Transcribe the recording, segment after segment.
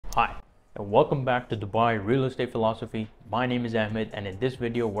Hi, and welcome back to Dubai Real Estate Philosophy. My name is Ahmed, and in this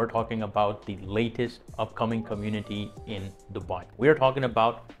video, we're talking about the latest upcoming community in Dubai. We are talking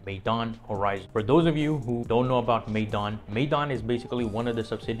about Aeon Horizon. For those of you who don't know about Aeon is basically one of the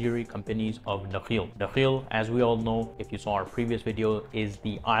subsidiary companies of Nakheel. Nakheel, as we all know, if you saw our previous video, is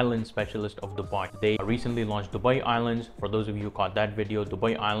the island specialist of Dubai. They recently launched Dubai Islands. For those of you who caught that video,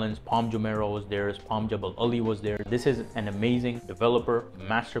 Dubai Islands, Palm Jumeirah was there, Palm Jebel Ali was there. This is an amazing developer,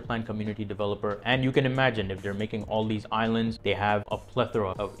 master plan community developer, and you can imagine if they're making all these islands, they have a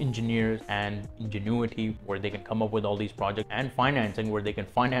plethora of engineers and ingenuity where they can come up with all these projects, and financing where they can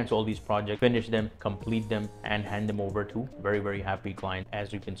finance all these projects, finish them, complete them, and hand them over to very happy clients.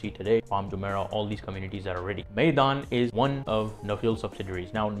 As you can see today, Palm Jumeirah, all these communities that are ready. Aeon is one of Nakheel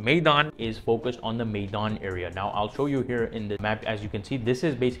subsidiaries. Now Aeon is focused on the Aeon area. Now I'll show you here in the map. As you can see, this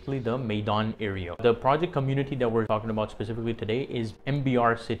is basically the Aeon area. The project community that we're talking about specifically today is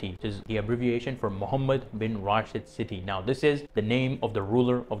MBR City, which is the abbreviation for Mohammed bin Rashid City. Now this is the name of the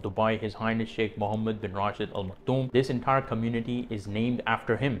ruler of Dubai, His Highness Sheikh Mohammed bin Rashid Al Maktoum. This entire community is named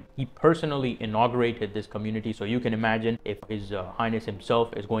after him. He personally inaugurated this community, so you can imagine if His Highness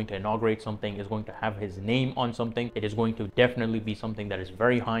himself is going to inaugurate something, is going to have his name on something, it is going to definitely be something that is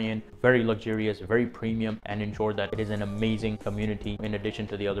very high-end, very luxurious, very premium, and ensure that it is an amazing community in addition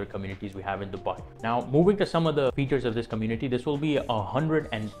to the other communities we have in Dubai. Now moving to some of the features of this community, this will be a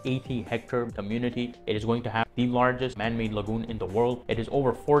 180-hectare community. It is going to have the largest man-made lagoon in the world. It is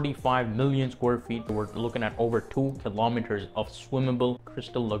over 45 million square feet. We're looking at over 2 kilometers of swimmable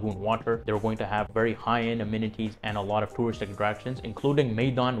crystal lagoon water. They're going to have very high-end amenities and a lot of tourist attractions, including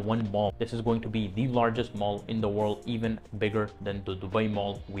Aeon One Mall. This is going to be the largest mall in the world, even bigger than the Dubai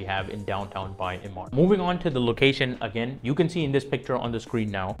Mall we have in downtown by MBR. Moving on to the location, again, you can see in this picture on the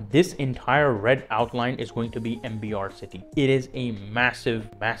screen now, this entire red outline is going to be MBR City. It is a massive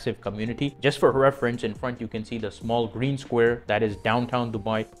community. Just for reference, in front you can see the small green square that is downtown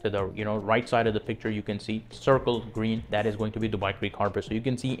Dubai. To the right side of the picture you can see circle green, that is going to be Dubai Creek Harbor. So you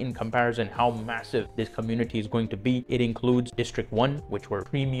can see in comparison how massive this community is going to be. It includes District 1, which were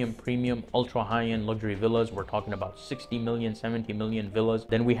premium ultra high-end luxury villas. We're talking about 60 million, 70 million villas.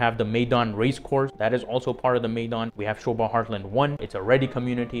 Then we have the Aeon race course, that is also part of the Aeon. We have Shobha Heartland 1. It's a ready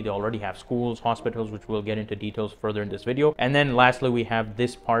community. They already have schools, hospitals, which we'll get into details further in this video. And then lastly, we have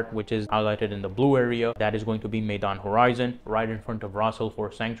this part which is highlighted in the blue area. That is going to be Aeon Horizon, right in front of Ras Al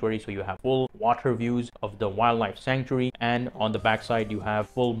Khor Sanctuary. So you have full water views of the wildlife sanctuary, and on the backside you have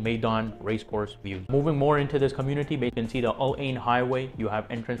full Aeon racecourse views. Moving more into this community, you can see the Al Ain Highway. You have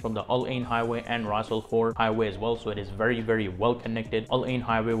entrance from the Al Ain Highway and Ras Al Khor Highway as well. So it is very well connected. Al Ain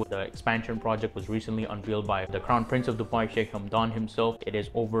Highway, with the expansion project, was recently unveiled by the Crown Prince of Dubai, Sheikh Hamdan himself. It is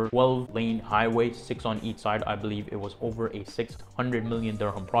over 12-lane highway, 6 on each side. I believe it was over a 600 million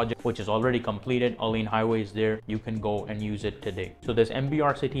dirham project, which is already completed. Al Ain Highway is there. You can go and use it today. So this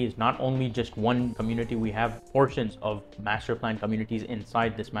MBR City is not only just one community. We have portions of master plan communities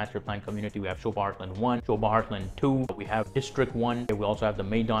inside this master plan community. We have Shobha Heartland 1, Shobha Heartland 2. We have District 1. We also have the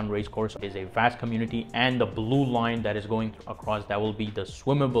Aeon racecourse. It is a vast community, and the blue line that is going across, that will be the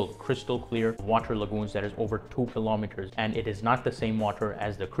swimmable crystal clear water lagoons that is over 2 kilometers, and it is not the same water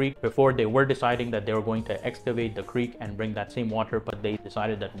as the creek. Before, they were deciding that they were going to excavate the creek and bring that same water, but they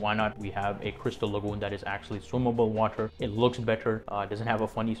decided that why not we have a crystal lagoon that is actually swimmable water. It looks better, doesn't have a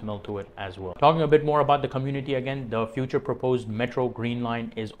funny smell to it as well. Talking a bit more about the community, again, the future proposed metro green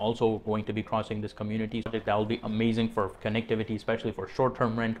line is also going to be crossing this community. So that will be amazing for connectivity, especially for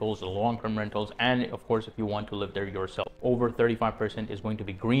short-term rentals, long-term rentals, and of course if you want to live there yourself. Over 35% is going to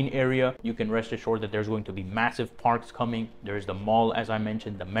be green area. You can rest assured that there's going to be massive parks coming. There's the mall, as I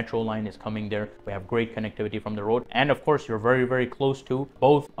mentioned, the metro line is coming there. We have great connectivity from the road, and of course you're very close to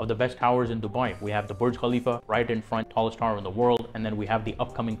both of the best towers in Dubai. We have the Burj Khalifa right in front, tallest tower in the world, and then we have the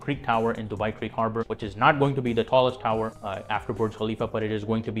upcoming Creek Tower in Dubai Creek Harbor, which is not going to be the tallest tower after Burj Khalifa, but it is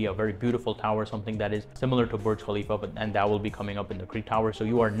going to be a very beautiful tower, something that is similar to Burj Khalifa, and that will be coming up in the Creek Tower. So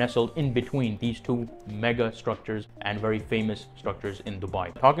you are nestled in between these two mega structures and very famous structures in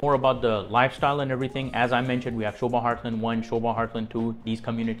Dubai. Talking more about the lifestyle and everything, as I mentioned, we have Shobha Heartland 1, Shobha Heartland 2. These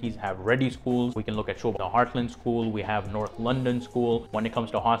communities have ready schools. We can look at Shobha Heartland School. We have North London School. When it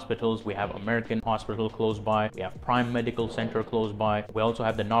comes to hospitals, we have American Hospital close by. We have Prime Medical Center close by. We also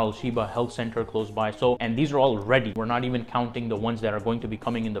have the Nal Sheba Health Center close by. So, and these are all ready. We're not even counting the ones that are going to be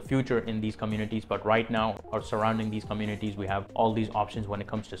coming in the future in these communities, but right now, or surrounding these communities, we have all these options when it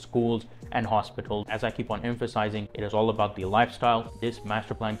comes to schools and hospitals. As I keep on emphasizing, it is all about the lifestyle. This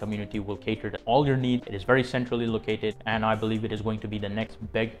master plan community will cater to all your needs. It is very centrally located, and I believe it is going to be the next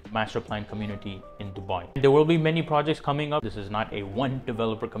big master plan community in Dubai. There will be many projects coming up. This is not a one development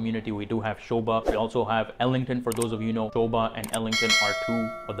developer community. We do have Shoba. We also have Ellington. For those of you know, Shoba and Ellington are two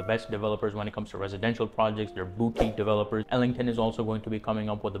of the best developers when it comes to residential projects. They're boutique developers. Ellington is also going to be coming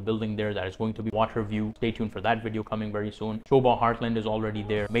up with a building there that is going to be water view. Stay tuned for that video coming very soon. Shoba Heartland is already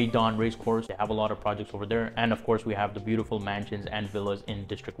there. Maidan Racecourse, they have a lot of projects over there. And of course, we have the beautiful mansions and villas in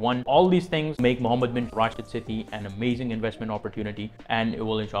District 1. All these things make Mohammed bin Rashid City an amazing investment opportunity, and it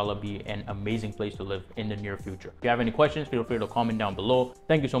will inshallah be an amazing place to live in the near future. If you have any questions, feel free to comment down below.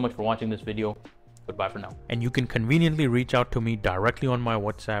 Thank you so much for watching this video. Goodbye for now. And you can conveniently reach out to me directly on my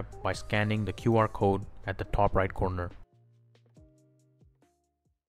WhatsApp by scanning the QR code at the top right corner